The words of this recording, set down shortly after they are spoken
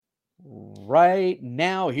right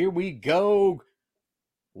now. Here we go.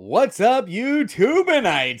 What's up,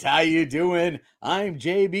 YouTubenites? How you doing? I'm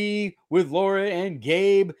JB with Laura and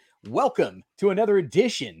Gabe. Welcome to another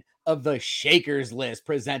edition of the Shakers List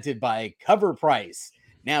presented by CovrPrice.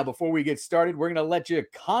 Now, before we get started, we're going to let you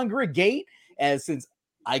congregate, as since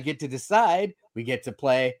I get to decide, we get to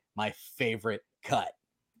play my favorite cut.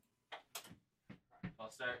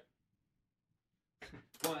 I'll start.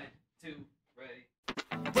 1, 2, ready.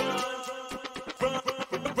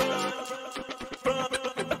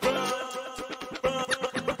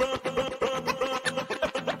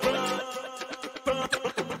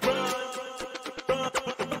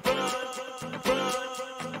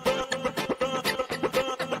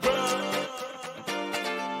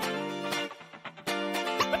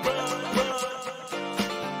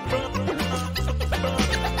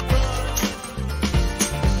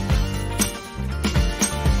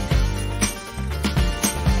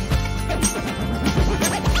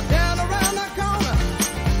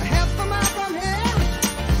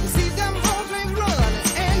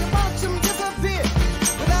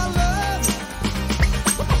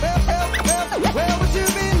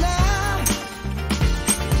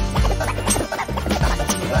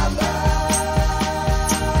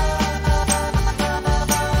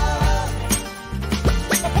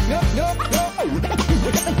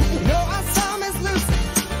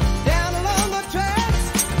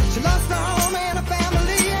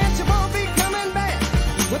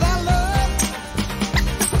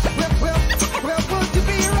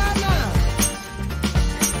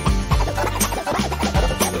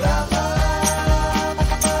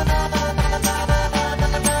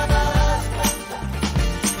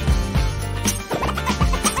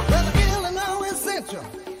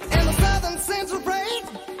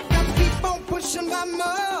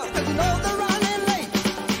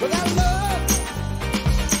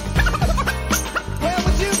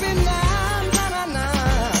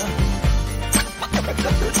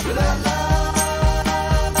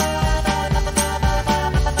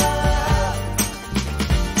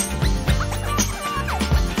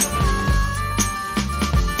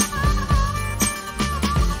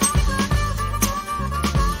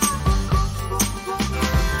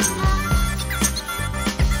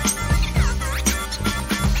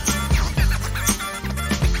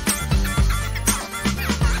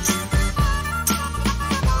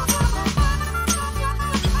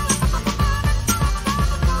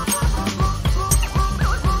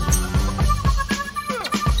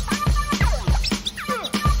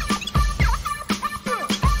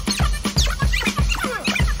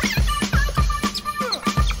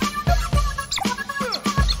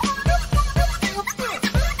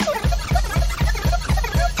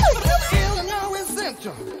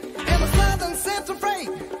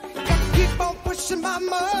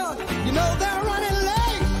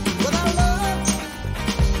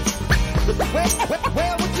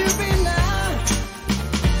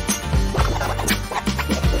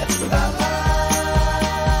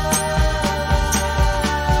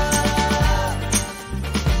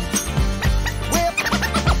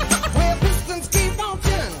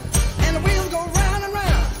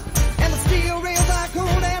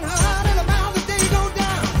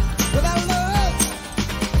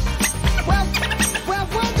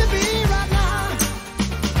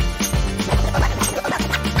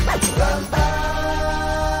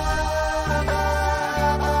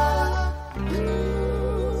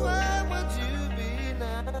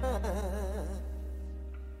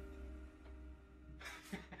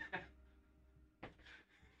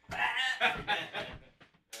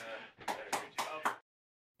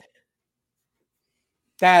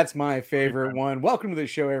 That's my favorite one. Welcome to the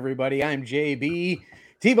show, everybody. I'm JB.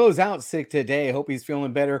 TiVo's out sick today. Hope he's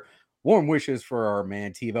feeling better. Warm wishes for our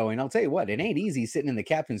man TiVo. And I'll tell you what, it ain't easy sitting in the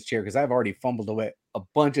captain's chair because I've already fumbled away a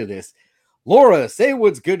bunch of this. Laura, say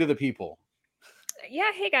what's good to the people.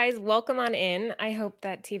 Yeah, hey guys, welcome on in. I hope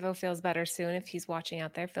that TiVo feels better soon. If he's watching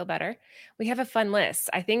out there, feel better. We have a fun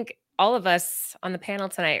list. I think all of us on the panel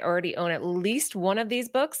tonight already own at least one of these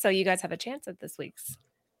books, so you guys have a chance at this week's.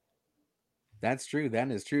 That's true.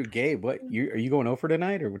 That is true. Gabe, what are you going over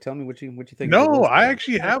tonight, or tell me what you think? No, I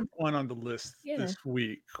actually have one on the list this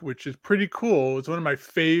week, which is pretty cool. It's one of my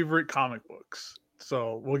favorite comic books.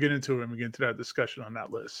 So we'll get into it when we get into that discussion on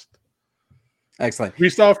that list. Excellent.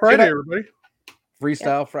 Freestyle Friday, everybody.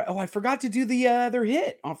 Freestyle Friday. Oh, I forgot to do the other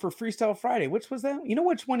hit for Freestyle Friday. Which was that? You know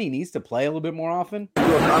which one he needs to play a little bit more often? Yo,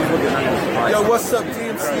 what's up,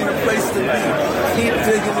 DMC? In the place to be. Keep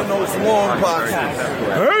digging in those long boxes.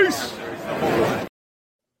 Peace.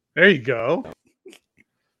 There you go.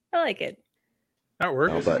 I like it. That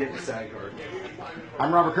works. But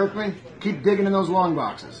I'm Robert Kirkman. Keep digging in those long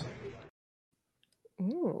boxes.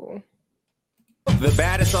 Ooh. The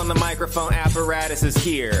baddest on the microphone apparatus is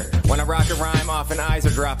here. When I rock a rhyme, often eyes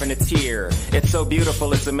are dropping a tear. It's so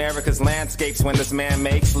beautiful, it's America's landscapes when this man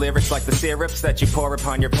makes lyrics like the syrups that you pour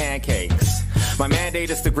upon your pancakes. My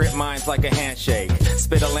mandate is to grip minds like a handshake.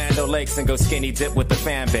 Spit Orlando Lakes and go skinny dip with the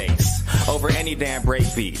fan base. Over any damn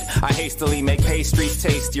breakbeat, I hastily make pastries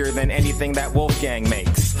tastier than anything that Wolfgang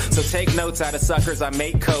makes. So take notes out of suckers, I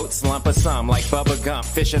make coats, lump of some like Bubba Gump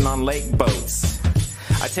fishing on lake boats.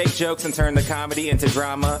 I take jokes and turn the comedy into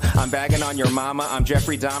drama. I'm bagging on your mama. I'm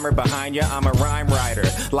Jeffrey Dahmer behind ya. I'm a rhyme writer.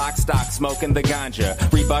 Lock, stock, smoking the ganja.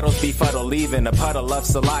 Rebuttals befuddle, leaving a puddle of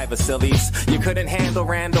saliva, sillies. You couldn't handle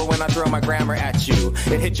Randall when I throw my grammar at you.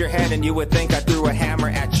 It hit your head and you would think I threw a hammer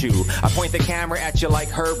at you. I point the camera at you like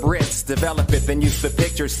Herb Ritz. Develop it, then use the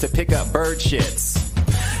pictures to pick up bird shits.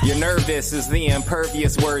 You're nervous as the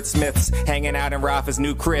impervious wordsmiths hanging out in Rafa's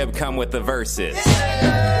new crib come with the verses.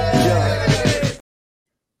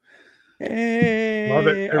 Hey, Love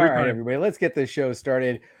it. all right, everybody, let's get this show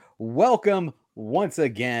started. Welcome once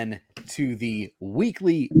again to the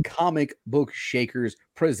weekly comic book shakers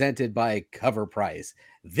presented by CovrPrice.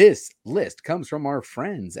 This list comes from our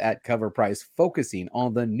friends at CovrPrice, focusing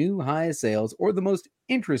on the new high sales or the most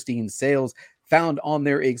interesting sales found on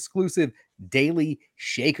their exclusive daily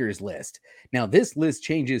shakers list. Now, this list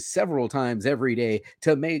changes several times every day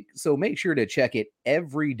make sure to check it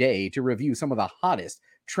every day to review some of the hottest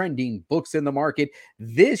trending books in the market.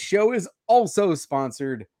 This show is also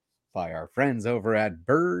sponsored by our friends over at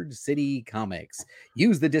Bird City Comics.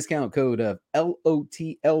 Use the discount code of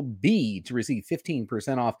LOTLB to receive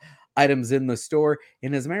 15% off items in the store.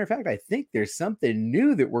 And as a matter of fact, I think there's something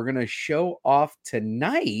new that we're going to show off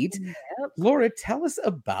tonight. Yep. Laura, tell us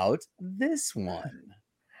about this one.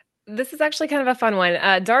 This is actually kind of a fun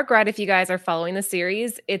one. Dark Ride, if you guys are following the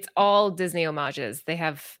series, it's all Disney homages. They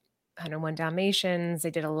have 101 Dalmatians.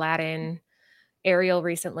 They did Aladdin, Ariel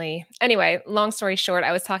recently. Anyway, long story short,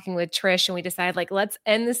 I was talking with Trish and we decided, let's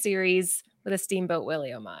end the series with a Steamboat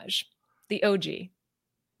Willie homage, the OG.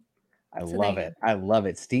 I love it.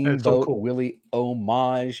 Steamboat so cool. Willie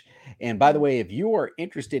homage. And by the way, if you are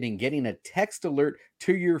interested in getting a text alert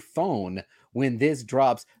to your phone when this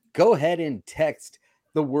drops, go ahead and text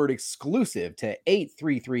the word exclusive to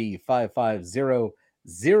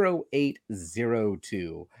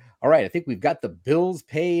 833-550-0802. All right, I think we've got the bills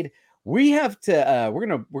paid. We have to we're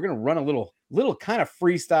gonna run a little kind of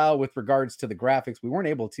freestyle with regards to the graphics. We weren't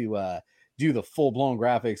able to do the full-blown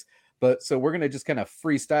graphics, but so we're gonna just kind of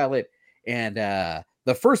freestyle it. And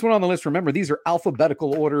the first one on the list, remember, these are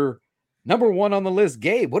alphabetical order. Number one on the list,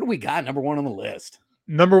 Gabe, what do we got number one on the list?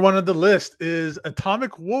 Number one on the list is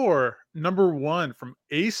Atomic War, number one from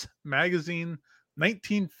Ace Magazine,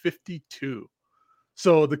 1952.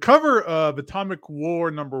 So the cover of Atomic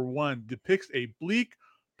War number one depicts a bleak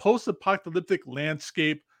post-apocalyptic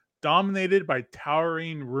landscape dominated by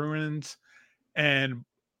towering ruins and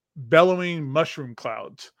bellowing mushroom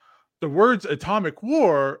clouds. The words Atomic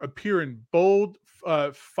War appear in bold,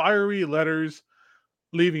 fiery letters,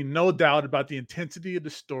 leaving no doubt about the intensity of the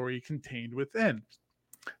story contained within.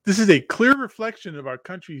 This is a clear reflection of our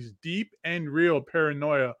country's deep and real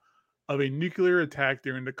paranoia of a nuclear attack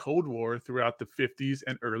during the Cold War throughout the 50s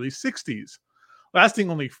and early 60s. Lasting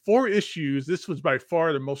only 4 issues, this was by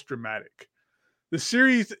far the most dramatic. The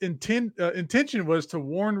series' intention was to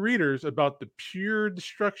warn readers about the pure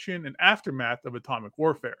destruction and aftermath of atomic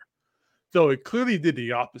warfare, though it clearly did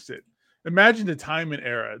the opposite. Imagine the time and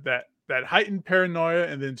era, that heightened paranoia,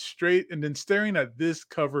 and then staring at this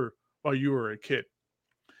cover while you were a kid.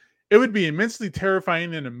 It would be immensely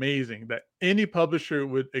terrifying and amazing that any publisher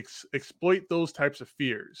would exploit those types of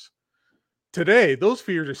fears. Today, those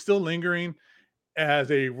fears are still lingering as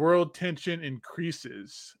a world tension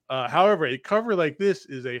increases. However, a cover like this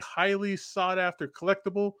is a highly sought-after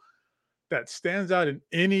collectible that stands out in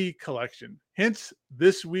any collection. Hence,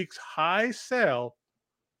 this week's high sale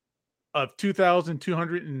of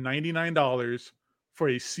 $2,299 for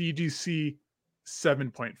a CGC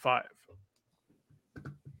 7.5.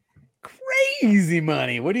 Crazy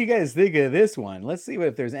money. What do you guys think of this one? Let's see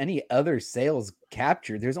if there's any other sales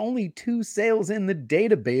captured. There's only 2 sales in the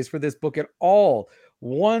database for this book at all.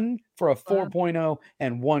 One for a 4.0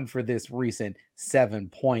 and one for this recent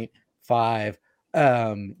 7.5.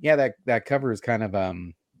 Yeah, that cover is kind of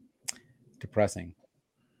depressing.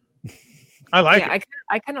 I like it.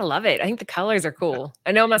 I kind of love it. I think the colors are cool.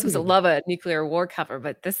 I know I'm not supposed to love a nuclear war cover,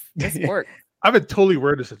 but this works. I would totally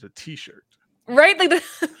wear this as a t-shirt. Right? I'm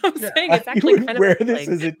saying it's actually kind of wear this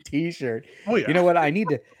as a t-shirt. Oh yeah. You know what? I need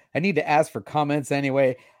I need to ask for comments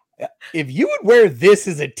anyway. If you would wear this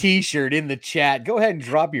as a t-shirt in the chat, go ahead and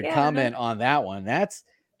drop your comment on that one. That's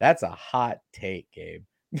a hot take, Gabe.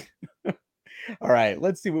 All right,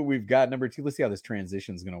 let's see what we've got. Number 2. Let's see how this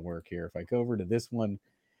transition is going to work here. If I go over to this one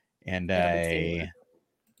and I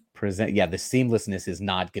present, the seamlessness is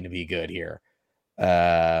not going to be good here.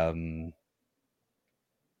 I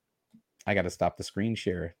got to stop the screen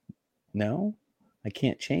share. No, I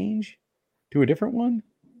can't change to a different one.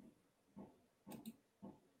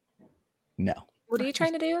 No. What are you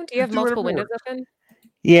trying to do? Do you have multiple windows open?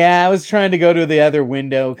 Yeah, I was trying to go to the other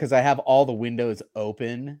window because I have all the windows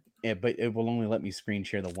open, but it will only let me screen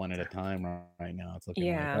share the one at a time right now. It's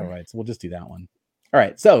looking like, all right, so we'll just do that one. All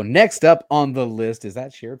right, so next up on the list, is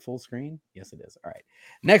that shared full screen? Yes, it is. All right,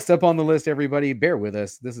 next up on the list, everybody, bear with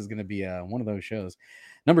us. This is going to be one of those shows.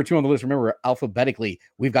 Number 2 on the list, remember, alphabetically,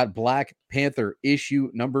 we've got Black Panther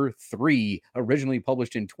issue number 3, originally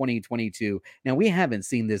published in 2022. Now, we haven't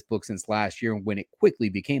seen this book since last year when it quickly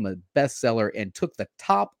became a bestseller and took the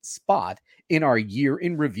top spot in our year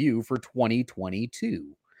in review for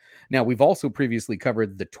 2022. Now, we've also previously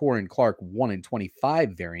covered the Torrin Clark 1 in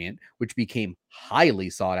 25 variant, which became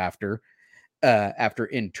highly sought after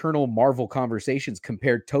internal Marvel conversations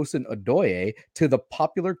compared Tosin Odoye to the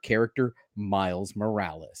popular character Miles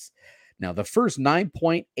Morales. Now, the first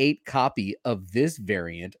 9.8 copy of this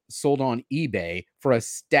variant sold on eBay for a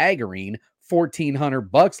staggering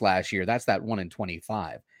 $1,400 last year. That's that 1 in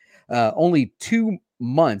 25. Only 2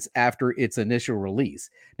 months after its initial release.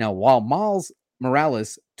 Now, while Miles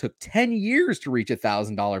Morales took 10 years to reach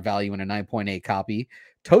 $1,000 value in a 9.8 copy,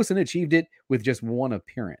 Tosin achieved it with just 1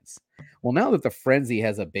 appearance. Well, now that the frenzy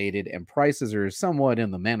has abated and prices are somewhat in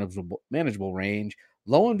the manageable range,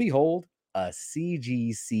 lo and behold, a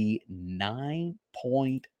CGC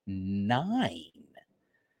 9.9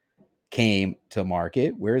 came to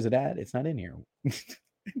market. Where is it at? It's not in here.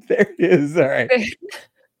 There it is. All right.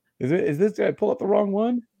 Is this? Did I pull up the wrong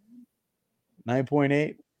one?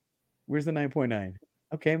 9.8. Where's the 9.9?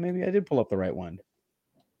 Okay, maybe I did pull up the right one.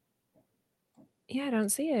 Yeah, I don't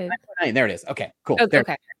see it. 9.9. There it is. Okay, cool. Oh, okay.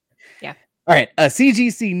 Yeah. All right. A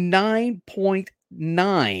CGC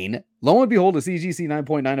 9.9. Lo and behold, a CGC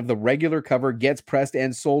 9.9 of the regular cover gets pressed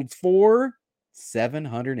and sold for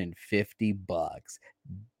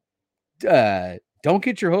 $750. Don't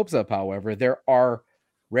get your hopes up, however. There are,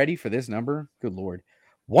 ready for this number? Good Lord.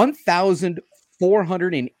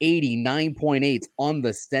 1,489.8 on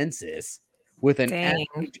the census with an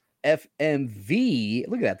average FMV.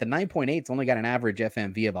 Look at that. The 9.8's only got an average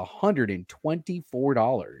FMV of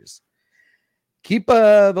 $124. Keep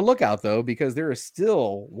the lookout, though, because there is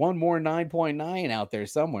still one more 9.9 out there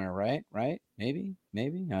somewhere, right? Maybe. I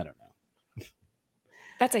don't know.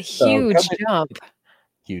 That's a huge jump.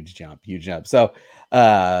 Huge jump. So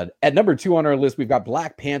at number 2 on our list, we've got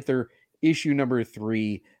Black Panther issue number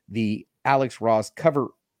 3, the Alex Ross cover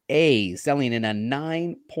A, selling in a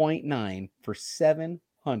 9.9 for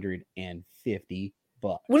 $750.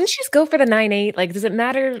 Wouldn't she just go for the 9.8? Like, does it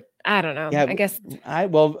matter? I don't know. Yeah, I guess. How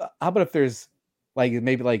about if there's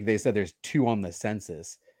maybe like they said there's 2 on the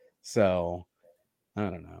census. So I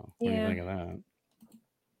don't know. What do you think of that?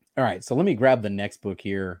 All right, so let me grab the next book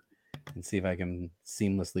here and see if I can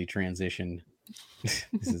seamlessly transition. This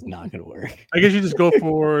is not going to work. I guess you just go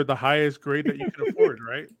for the highest grade that you can afford,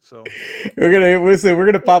 right? So we're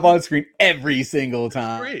gonna pop on screen every single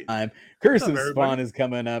time. Great. Curse of Spawn is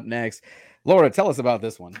coming up next. Laura, tell us about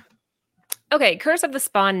this one. Okay, Curse of the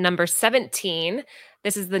Spawn number 17.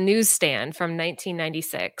 This is the newsstand from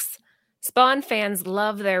 1996. Spawn fans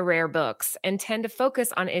love their rare books and tend to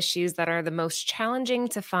focus on issues that are the most challenging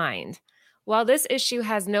to find. While this issue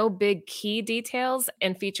has no big key details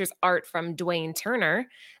and features art from Dwayne Turner,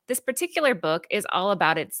 this particular book is all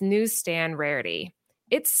about its newsstand rarity.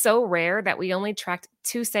 It's so rare that we only tracked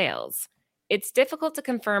 2 sales. It's difficult to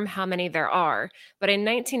confirm how many there are, but in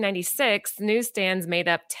 1996, newsstands made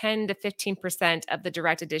up 10 to 15% of the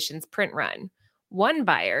direct edition's print run. One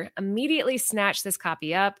buyer immediately snatched this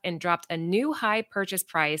copy up and dropped a new high purchase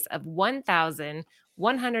price of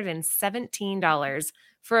 $1,117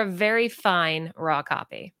 for a very fine raw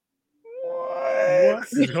copy. What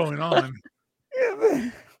is going on?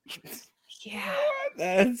 Yeah.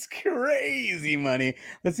 That's crazy money.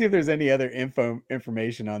 Let's see if there's any other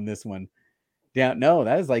information on this one. Yeah, no,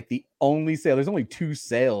 that is like the only sale. There's only 2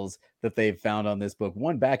 sales that they've found on this book.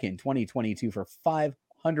 One back in 2022 for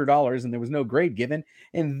 $500, and there was no grade given.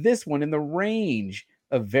 And this one in the range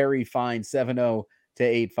of very fine 7.0 to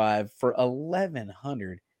 8.5 for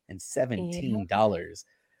 $1,117.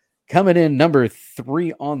 Coming in number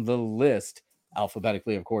 3 on the list,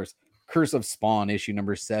 alphabetically, of course, Curse of Spawn, issue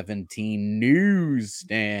number 17,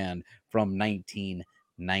 newsstand from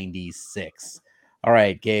 1996. All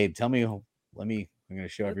right, Gabe, tell me, I'm going to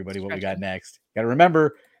show everybody what we got next. Got to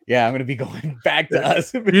remember, yeah, I'm going to be going back to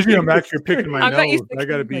us. Usually I'm back here picking my I'm not nose. used to I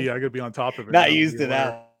gotta be on top of it. Not now, used be to aware.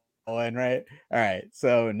 that one, right? All right,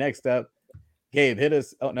 so next up, Gabe, hit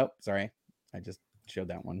us. Oh, no, sorry. I just showed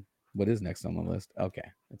that one. What is next on the list? Okay,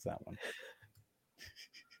 it's that one.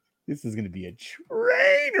 This is going to be a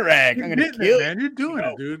train wreck. I'm going to kill man. You're doing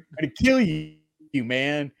it, dude. I'm going to kill you,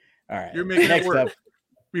 man. All right. You're making next it work. Up,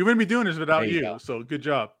 we wouldn't be doing this without There you you. go. So good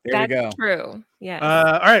job. there we go. That's true. Yes.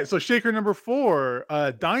 All right. So shaker number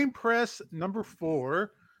 4, Dime Press number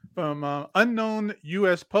 4 from unknown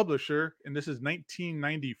U.S. publisher, and this is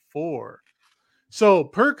 1994. So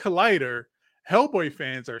per Collider, Hellboy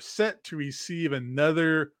fans are set to receive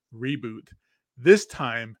another reboot. This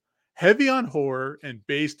time, heavy on horror and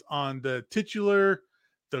based on the titular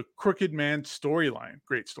The Crooked Man storyline.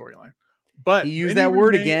 Great storyline. But He used many that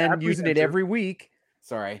word remain again, using it apprehensive. every week.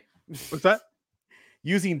 Sorry. What's that?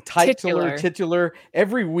 Using Titular. titular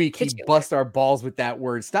every week. He Titular. busts our balls with that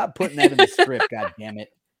word. Stop putting that in the script. God damn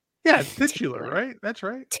it. Yeah, it's titular, Titular. right? That's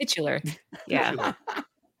right. Titular. Yeah. Titular.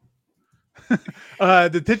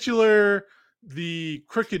 The titular, the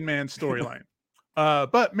Crooked Man storyline.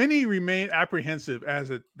 But many remain apprehensive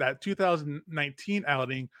as that 2019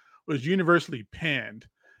 outing was universally panned.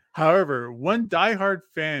 However, one diehard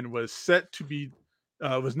fan was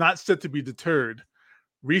not set to be deterred,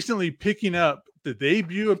 recently picking up the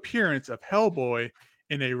debut appearance of Hellboy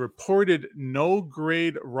in a reported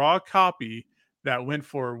no-grade raw copy that went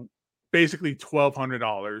for basically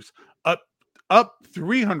 $1,200, up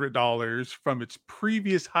 $300 from its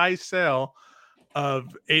previous high sale of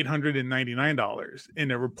 $899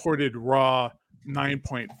 in a reported raw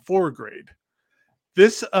 9.4 grade.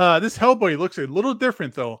 This Hellboy looks a little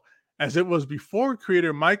different though, as it was before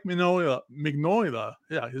creator Mike Mignola.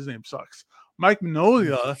 Yeah, his name sucks. Mike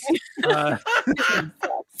Mignola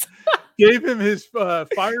gave him his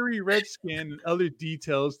fiery red skin and other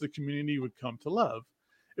details the community would come to love.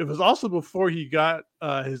 It was also before he got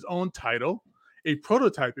his own title, a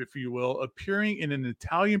prototype, if you will, appearing in an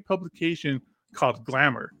Italian publication called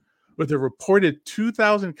Glamour, with a reported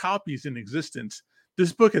 2,000 copies in existence.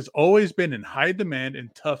 This book has always been in high demand and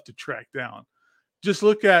tough to track down. Just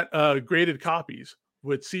look at graded copies,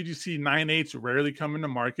 with CGC 9.8s rarely coming to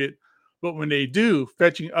market, but when they do,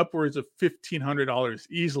 fetching upwards of $1,500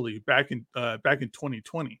 easily back in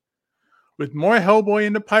 2020. With more Hellboy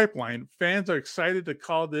in the pipeline, fans are excited to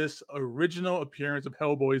call this original appearance of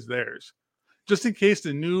Hellboy's theirs, just in case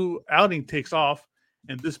the new outing takes off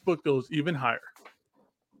and this book goes even higher.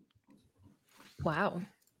 Wow.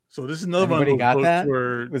 So this is another Anybody one of those got books that?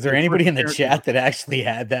 where Was there anybody in the chat that actually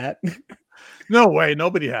had that? No way,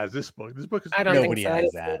 nobody has this book. This book is I don't Nobody think so.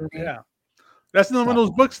 has that. yeah. That's another one of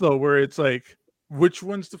those books though, where it's like, which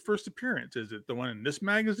one's the first appearance? Is it the one in this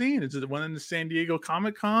magazine? Is it the one in the San Diego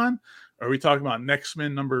Comic-Con? Are we talking about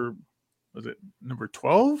Nextman number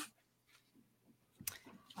 12?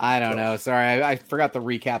 I don't know. Sorry, I forgot the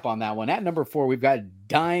recap on that one. At number 4, we've got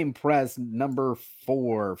Dime Press number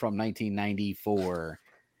 4 from 1994.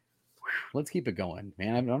 Let's keep it going,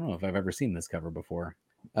 man. I don't know if I've ever seen this cover before.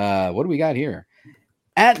 What do we got here?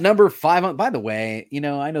 At number 5, by the way,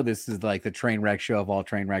 I know this is like the train wreck show of all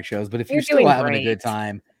train wreck shows, but if you're still having a good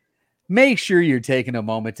time, make sure you're taking a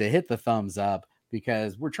moment to hit the thumbs up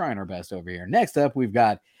because we're trying our best over here. Next up, we've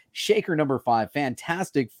got Shaker number 5,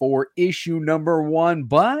 Fantastic Four, issue number 1,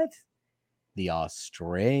 but the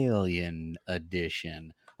Australian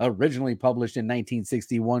edition, originally published in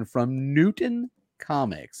 1961 from Newton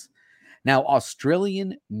Comics. Now,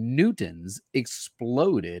 Australian Newtons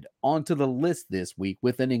exploded onto the list this week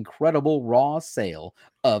with an incredible raw sale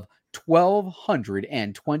of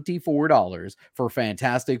 $1,224 for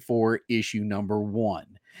Fantastic Four issue number 1.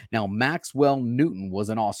 Now, Maxwell Newton was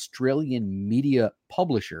an Australian media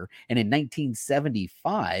publisher, and in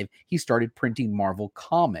 1975, he started printing Marvel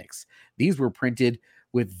comics. These were printed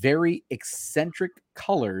with very eccentric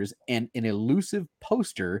colors and an elusive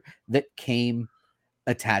poster that came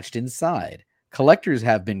attached inside. Collectors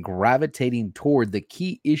have been gravitating toward the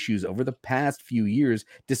key issues over the past few years,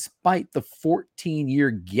 despite the 14-year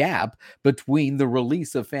gap between the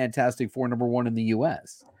release of Fantastic Four number 1 in the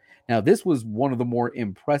US. Now, this was one of the more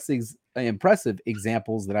impressive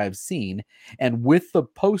examples that I've seen, and with the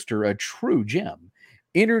poster, a true gem.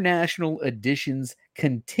 International editions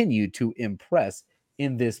continue to impress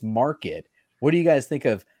in this market. What do you guys think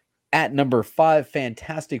of at number 5,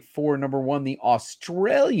 Fantastic Four number 1, the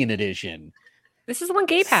Australian edition? This is the one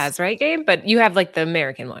Gabe has, right, Gabe? But you have like the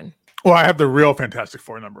American one. Well, I have the real Fantastic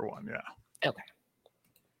Four #1. Yeah. Okay.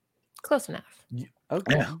 Close enough.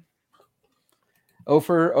 Okay. Yeah.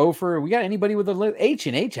 Ofer, we got anybody with a list?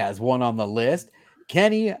 H&H has one on the list.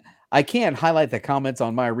 Kenny, I can't highlight the comments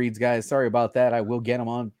on my reads, guys. Sorry about that. I will get them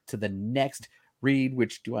on to the next read.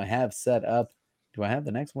 Which do I have set up? Do I have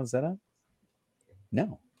the next one set up?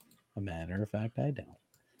 No. A matter of fact, I don't.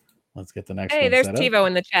 Let's get the next one Hey, there's set up. TiVo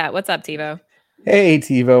in the chat. What's up, TiVo? Hey,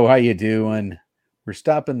 TiVo, how you doing? We're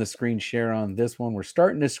stopping the screen share on this one. We're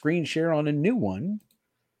starting to screen share on a new one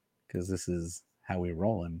because this is how we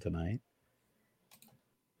rolling tonight.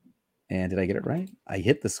 And did I get it right? I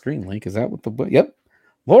hit the screen link. Is that what the... Yep.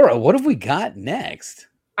 Laura, what have we got next?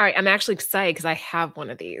 All right, I'm actually excited because I have one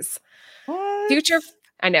of these. What?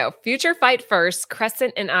 Future Fight First,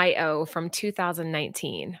 Crescent and IO from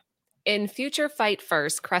 2019. In Future Fight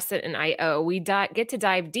First, Crescent and IO, we get to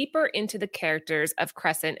dive deeper into the characters of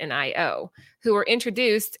Crescent and IO, who were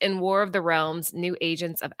introduced in War of the Realms, New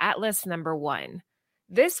Agents of Atlas #1.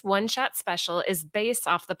 This one-shot special is based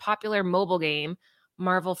off the popular mobile game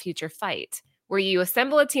Marvel Future Fight, where you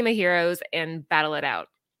assemble a team of heroes and battle it out.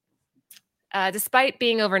 Despite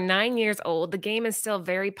being over 9 years old, the game is still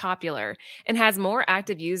very popular and has more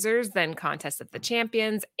active users than Contest of the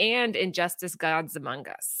Champions and Injustice Gods Among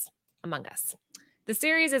Us. The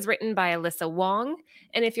series is written by Alyssa Wong,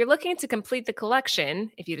 and if you're looking to complete the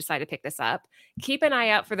collection, if you decide to pick this up, keep an eye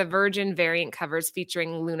out for the Virgin variant covers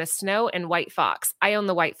featuring Luna Snow and White Fox. I own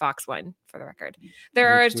the White Fox one, for the record. There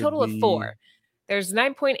are a total of 4. There's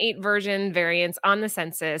 9.8 Virgin variants on the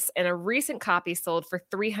census, and a recent copy sold for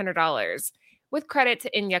 $300, with credit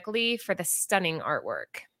to Inyuk Lee for the stunning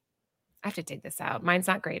artwork. I have to dig this out. Mine's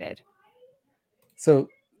not graded. So,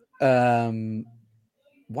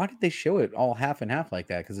 why did they show it all half and half like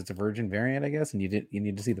that? Because it's a Virgin variant, I guess, and you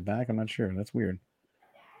need to see the back. I'm not sure. That's weird.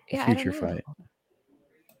 Yeah, Future Fight.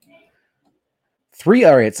 3.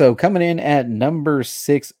 All right. So coming in at number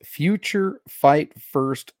 6, Future Fight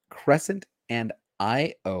First, Crescent and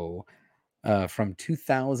IO from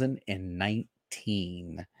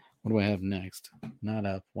 2019. What do I have next? Not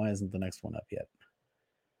up. Why isn't the next one up yet?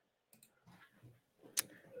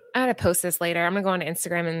 I'm going to post this later. I'm going to go on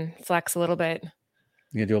Instagram and flex a little bit.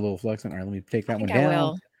 You gonna do a little flexing? All right, let me take that one I down.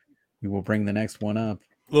 will. We will bring the next one up.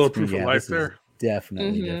 A little proof of life there.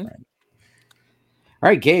 Definitely different. All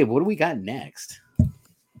right, Gabe, what do we got next?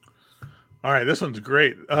 All right, this one's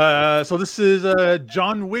great. So this is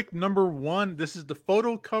John Wick #1. This is the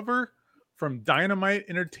photo cover from Dynamite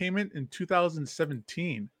Entertainment in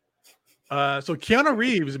 2017. So Keanu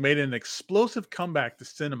Reeves made an explosive comeback to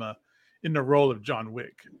cinema in the role of John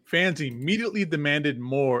Wick. Fans immediately demanded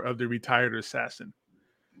more of the retired assassin.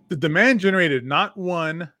 The demand generated not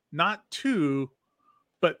 1, not 2,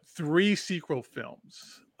 but 3 sequel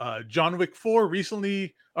films. John Wick 4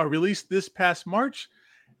 recently released this past March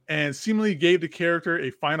and seemingly gave the character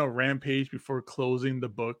a final rampage before closing the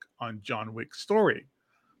book on John Wick's story.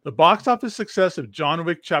 The box office success of John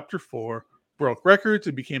Wick Chapter 4 broke records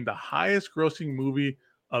and became the highest grossing movie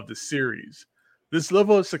of the series. This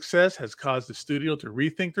level of success has caused the studio to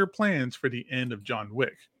rethink their plans for the end of John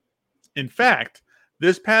Wick. In fact,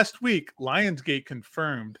 this past week, Lionsgate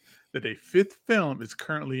confirmed that a 5th film is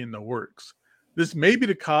currently in the works. This may be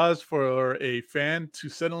the cause for a fan to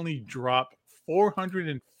suddenly drop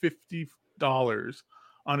 $450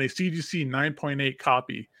 on a CGC 9.8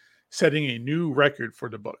 copy, setting a new record for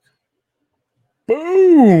the book.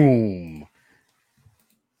 Boom!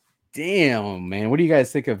 Damn, man. What do you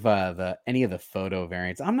guys think of any of the photo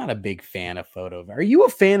variants? I'm not a big fan of photo. Are you a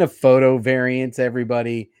fan of photo variants,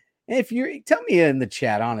 everybody? If you're, tell me in the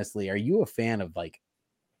chat, honestly, are you a fan of like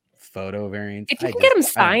photo variants? If you can get them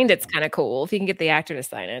signed, it's kind of cool. If you can get the actor to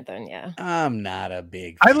sign it, then yeah. I'm not a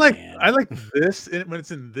big fan. I like this when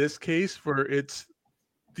it's in this case where it's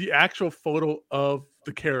the actual photo of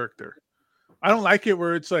the character. I don't like it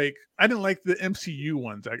where it's like, I didn't like the MCU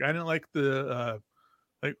ones. Like I didn't like the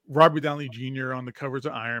like Robert Downey Jr. on the covers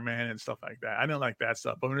of Iron Man and stuff like that. I didn't like that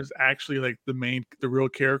stuff. But when it's actually like the real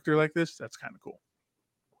character like this, that's kind of cool.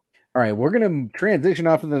 All right, we're going to transition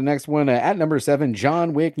off to the next one. At number 7,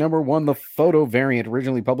 John Wick #1, the photo variant,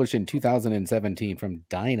 originally published in 2017 from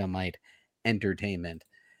Dynamite Entertainment.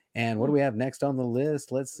 And what do we have next on the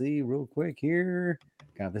list? Let's see real quick here.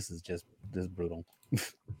 God, this is brutal.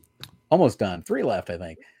 Almost done. 3 left, I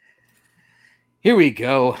think. Here we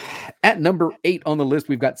go. At number 8 on the list,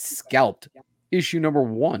 we've got Scalped. Issue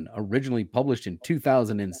 #1, originally published in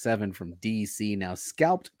 2007 from DC. Now,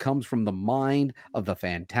 Scalped comes from the mind of the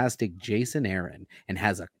fantastic Jason Aaron and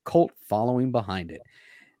has a cult following behind it.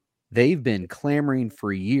 They've been clamoring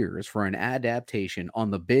for years for an adaptation on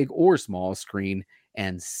the big or small screen,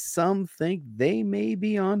 and some think they may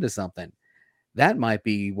be onto something. That might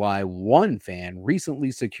be why one fan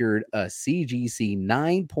recently secured a CGC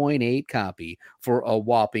 9.8 copy for a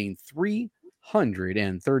whopping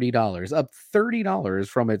 $330, up $30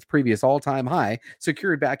 from its previous all-time high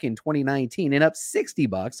secured back in 2019 and up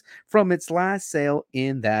 $60 from its last sale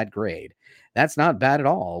in that grade. That's not bad at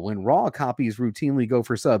all when raw copies routinely go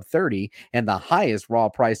for sub 30 and the highest raw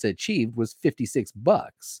price achieved was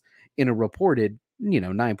 $56 in a reported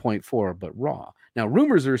 9.4 but raw. Now,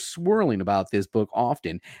 rumors are swirling about this book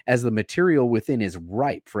often as the material within is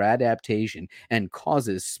ripe for adaptation and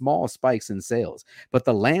causes small spikes in sales. But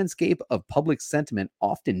the landscape of public sentiment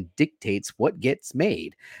often dictates what gets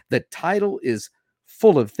made. The title is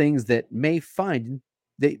full of things that many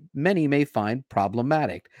may find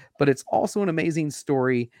problematic, but it's also an amazing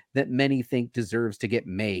story that many think deserves to get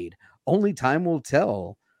made. Only time will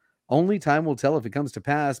tell. Only time will tell if it comes to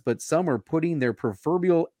pass, but some are putting their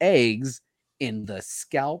proverbial eggs in the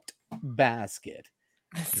scalped basket.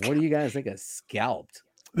 What do you guys think of scalped?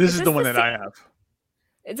 This is the one that I have.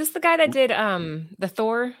 Is this the guy that did the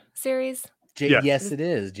Thor series? Yes, it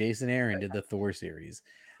is. Jason Aaron did the Thor series.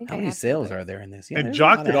 How many sales are there in this? Yeah, and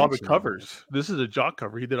Jock did all the covers. This is a Jock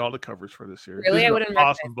cover. He did all the covers for this series. Really? This I is wouldn't an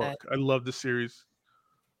awesome book. I love the series.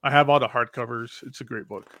 I have all the hardcovers. It's a great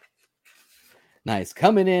book. Nice.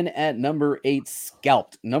 Coming in at number 8,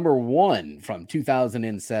 Scalped. Number 1 from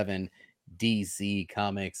 2007, DC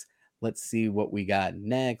Comics. Let's see what we got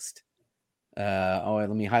next. Let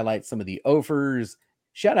me highlight some of the offers.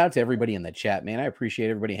 Shout out to everybody in the chat, man. I appreciate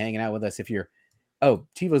everybody hanging out with us.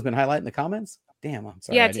 TiVo's been highlighting the comments? Damn, I'm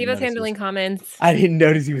sorry. Yeah, TiVo's handling comments. I didn't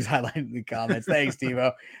notice he was highlighting the comments. Thanks,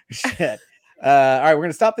 TiVo. Shit. All right, we're going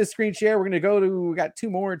to stop this screen share. We're going to we got two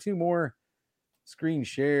more screen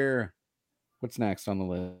share. What's next on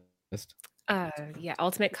the list?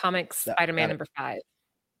 Ultimate Comics Spider-Man number 5.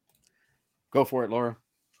 Go for it, Laura.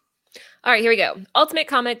 All right, here we go. Ultimate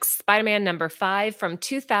Comics Spider-Man number 5 from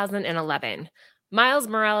 2011. Miles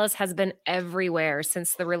Morales has been everywhere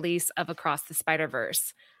since the release of Across the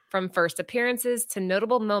Spider-Verse. From first appearances to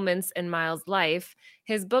notable moments in Miles' life,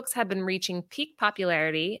 his books have been reaching peak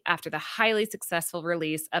popularity after the highly successful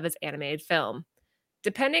release of his animated film.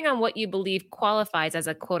 Depending on what you believe qualifies as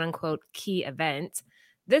a quote-unquote key event,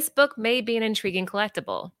 this book may be an intriguing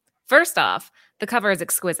collectible. First off, the cover is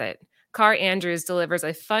exquisite. Carr Andrews delivers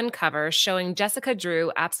a fun cover showing Jessica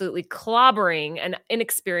Drew absolutely clobbering an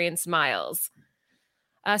inexperienced Miles.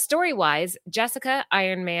 Story-wise, Jessica,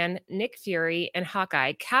 Iron Man, Nick Fury, and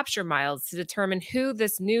Hawkeye capture Miles to determine who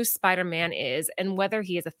this new Spider-Man is and whether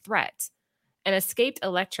he is a threat. An escaped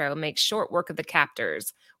Electro makes short work of the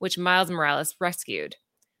captors, which Miles Morales rescued.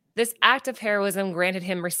 This act of heroism granted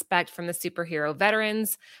him respect from the superhero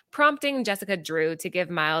veterans, prompting Jessica Drew to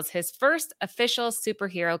give Miles his first official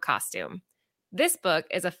superhero costume. This book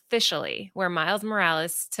is officially where Miles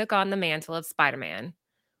Morales took on the mantle of Spider-Man.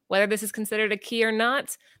 Whether this is considered a key or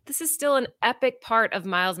not, this is still an epic part of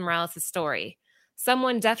Miles Morales' story.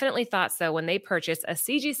 Someone definitely thought so when they purchased a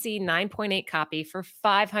CGC 9.8 copy for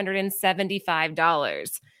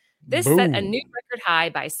 $575. This set a new record high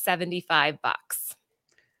by $75.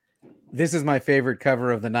 This is my favorite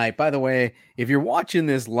cover of the night. By the way, if you're watching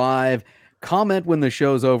this live, comment when the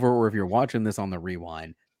show's over, or if you're watching this on the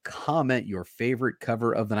rewind, comment your favorite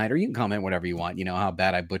cover of the night, or you can comment whatever you want. You know how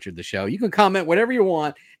bad I butchered the show. You can comment whatever you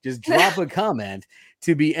want. Just drop a comment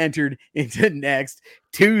to be entered into next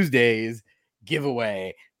Tuesday's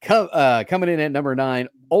giveaway. Coming in at number 9,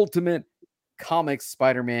 Ultimate Comics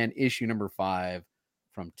Spider-Man issue number 5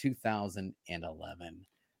 from 2011.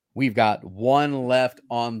 We've got one left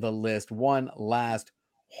on the list. One last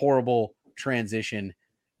horrible transition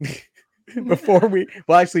before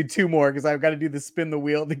actually 2 more, because I've got to do the spin the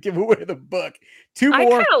wheel to give away the book. 2 more. I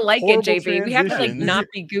kind of like it, JB. transitions. We have to not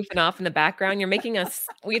be goofing off in the background. You're making us.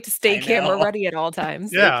 We have to stay camera ready at all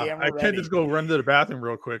times. Yeah, I can't just go run to the bathroom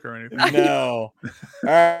real quick or anything. No.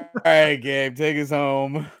 All right, Gabe, take us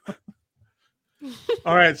home.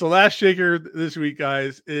 All right, so last shaker this week,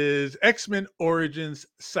 guys, is X-Men Origins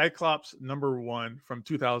Cyclops number 1 from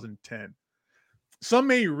 2010. Some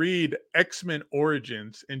may read X-Men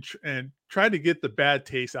Origins and try to get the bad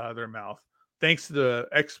taste out of their mouth, thanks to the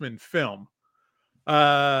X-Men film.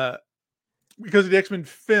 Because of the X-Men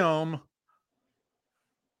film,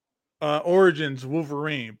 Origins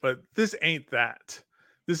Wolverine, but this ain't that.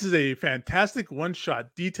 This is a fantastic one-shot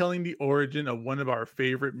detailing the origin of one of our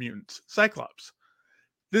favorite mutants, Cyclops.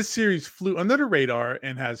 This series flew under the radar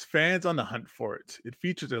and has fans on the hunt for it. It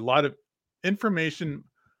features a lot of information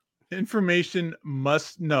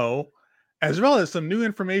must know, as well as some new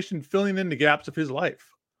information filling in the gaps of his life.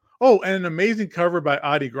 Oh, and an amazing cover by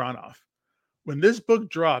Adi Granoff. When this book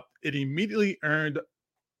dropped, it immediately earned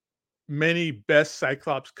many best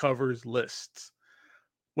Cyclops covers lists.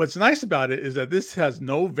 What's nice about it is that this has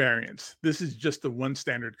no variants. This is just the one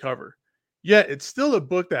standard cover. Yet it's still a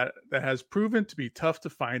book that has proven to be tough to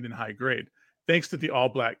find in high grade, thanks to the all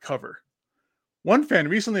black cover. One fan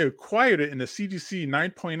recently acquired it in a CGC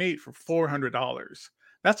 9.8 for $400.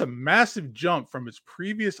 That's a massive jump from its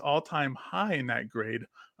previous all-time high in that grade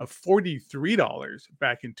of $43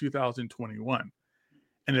 back in 2021.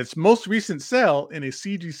 And its most recent sale in a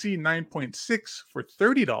CGC 9.6 for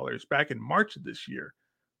 $30 back in March of this year.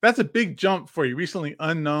 That's a big jump for a relatively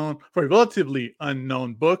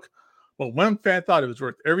unknown book, but one fan thought it was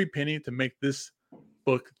worth every penny to make this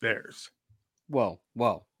book theirs. Whoa.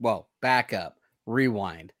 Back up.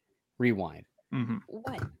 Rewind. Mm-hmm.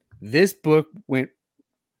 What? This book went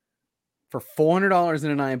for $400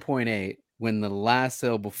 in a 9.8 when the last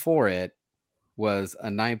sale before it was a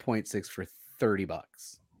 9.6 for $30.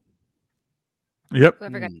 Yep.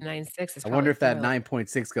 Whoever got the 9.6 is I wonder if that thrilled.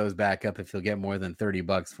 9.6 goes back up, if you'll get more than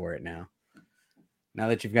 $30 for it now. Now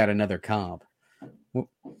that you've got another comp.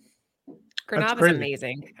 Granab is crazy.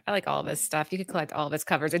 amazing. I like all of his stuff. You could collect all of his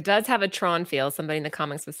covers. It does have a Tron feel. Somebody in the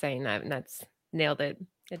comments was saying that, and that's nailed it.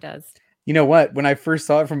 It does. You know what? When I first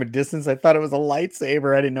saw it from a distance, I thought it was a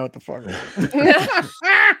lightsaber. I didn't know what the fuck it was.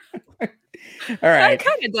 All right. It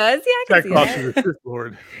kind of does. Yeah, I can Cyclops see is that. the Sith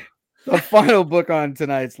Lord. The final book on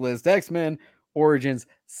tonight's list, X-Men Origins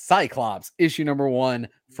Cyclops, issue number 1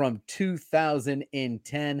 from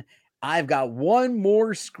 2010. I've got one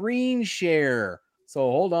more screen share. So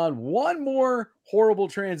hold on, one more horrible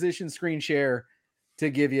transition screen share to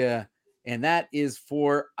give you, and that is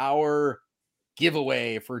for our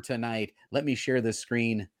giveaway for tonight. Let me share the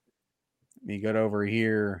screen. Let me get over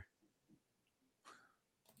here.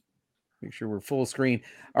 Make sure we're full screen.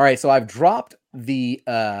 All right, so I've dropped the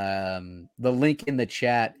link in the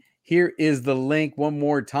chat. Here is the link one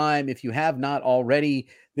more time. If you have not already,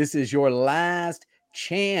 this is your last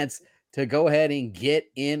chance to go ahead and get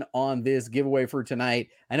in on this giveaway for tonight.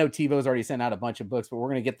 I know TiVo's already sent out a bunch of books, but we're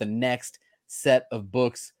going to get the next set of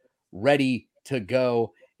books ready to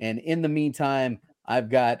go. And in the meantime, I've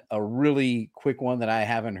got a really quick one that I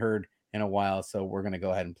haven't heard in a while, so we're going to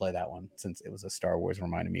go ahead and play that one since it was a Star Wars,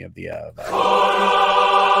 reminded me of the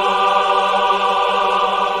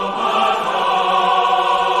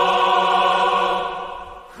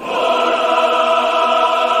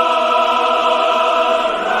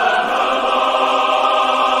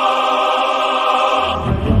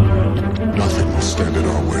Nothing will stand in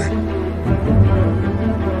our way.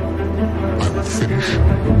 I will finish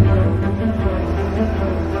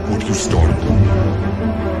what you started.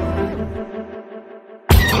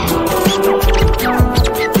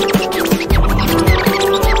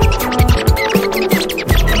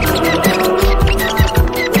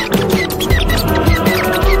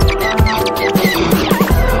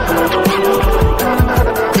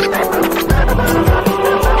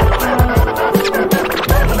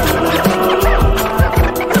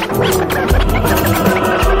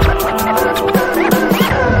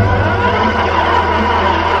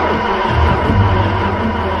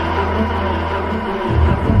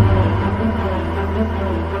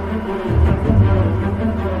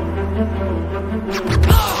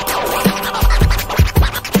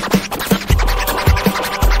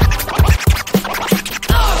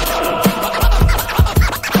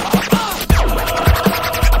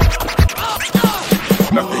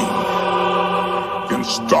 Nothing can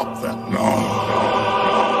stop that now.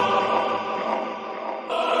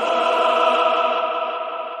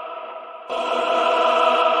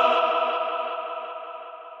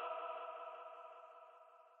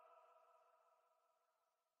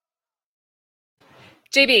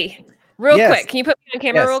 JB, real Yes. quick. Can you put me on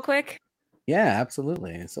camera Yes. real quick? Yeah,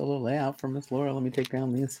 absolutely. So a little layout from Miss Laura. Let me take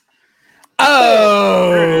down these.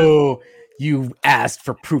 Oh, you asked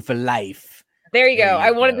for proof of life. There you go. There you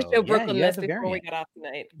I wanted to go. show Yeah, Brooklyn you have this the before we variant. got off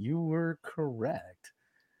tonight. You were correct.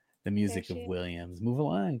 The music There of she is. Williams. Move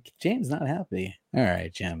along. James not happy. All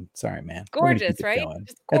right, Jim. Sorry, man. We're gonna keep Gorgeous, it right? going.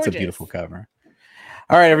 Just That's a gorgeous. beautiful cover.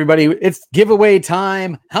 All right, everybody. It's giveaway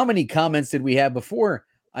time. How many comments did we have before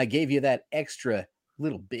I gave you that extra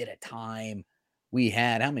little bit of time? We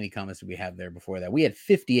had, how many comments did we have there before that? We had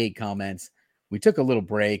 58 comments. We took a little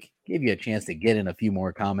break, gave you a chance to get in a few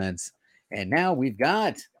more comments. And now we've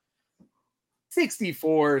got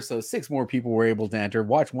 64. So 6 more people were able to enter.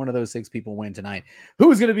 Watch one of those 6 people win tonight.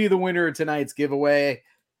 Who's going to be the winner of tonight's giveaway?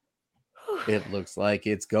 It looks like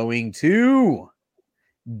it's going to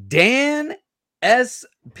Dan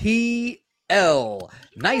SPL. L.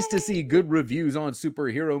 Nice to see good reviews on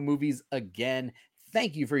superhero movies again.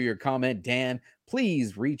 Thank you for your comment, Dan.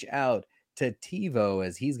 Please reach out to TiVo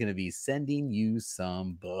as he's going to be sending you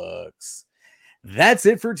some books. That's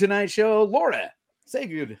it for tonight's show. Laura, say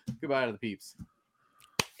goodbye to the peeps.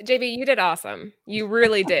 JB, you did awesome. You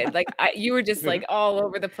really did. Like you were just like all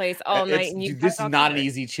over the place all night. And this is not an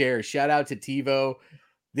easy chair. Shout out to TiVo.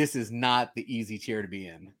 This is not the easy chair to be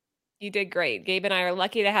in. You did great. Gabe and I are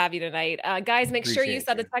lucky to have you tonight. Guys, make sure you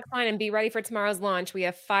set the text line and be ready for tomorrow's launch. We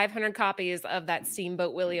have 500 copies of that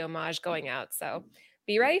Steamboat Willie homage going out. So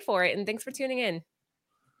be ready for it. And thanks for tuning in.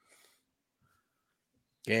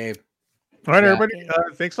 Gabe. All right, everybody.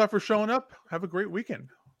 Thanks a lot for showing up. Have a great weekend.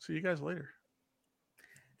 See you guys later.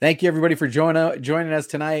 Thank you, everybody, for joining us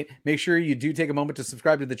tonight. Make sure you do take a moment to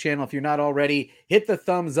subscribe to the channel if you're not already. Hit the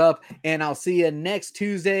thumbs up, and I'll see you next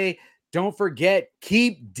Tuesday. Don't forget,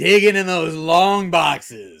 keep digging in those long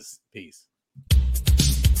boxes. Peace.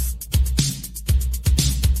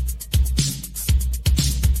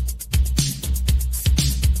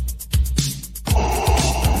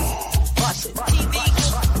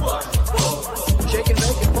 Shake it,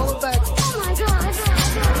 make it, pull it back. Oh my God.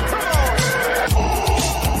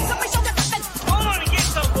 Hold on and get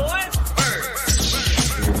some, boys.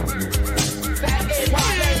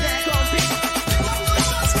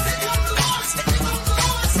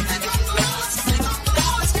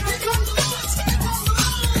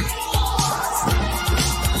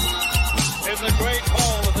 In the great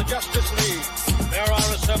hall of the Justice League, there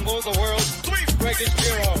are assembled the world's three greatest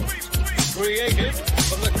heroes, created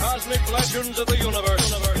from the cosmic legends of the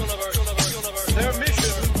universe. Their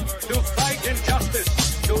mission, to fight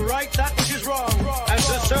injustice, to right that which is wrong, and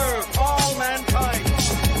to serve all mankind.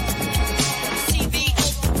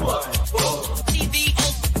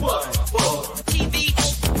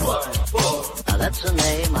 Now that's a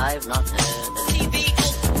name I've not heard.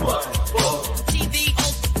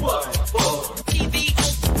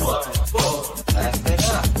 Laugh it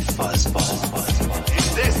up, fuzz, buzz, buzz, buzz. In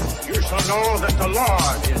this, you shall know that the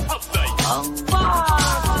Lord is upright.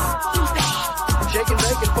 Shake it,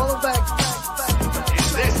 make it, pull it back. In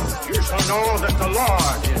this, you shall know that the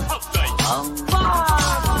Lord is upright.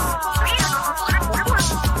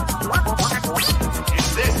 In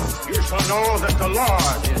this, you shall know that the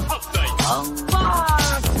Lord is upright.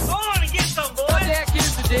 Hold on and get some, boys. Jack,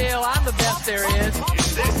 here's the deal. I'm the best there is. In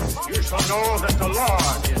this, you shall know that the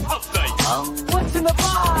Lord is upright. What's in the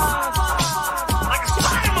box?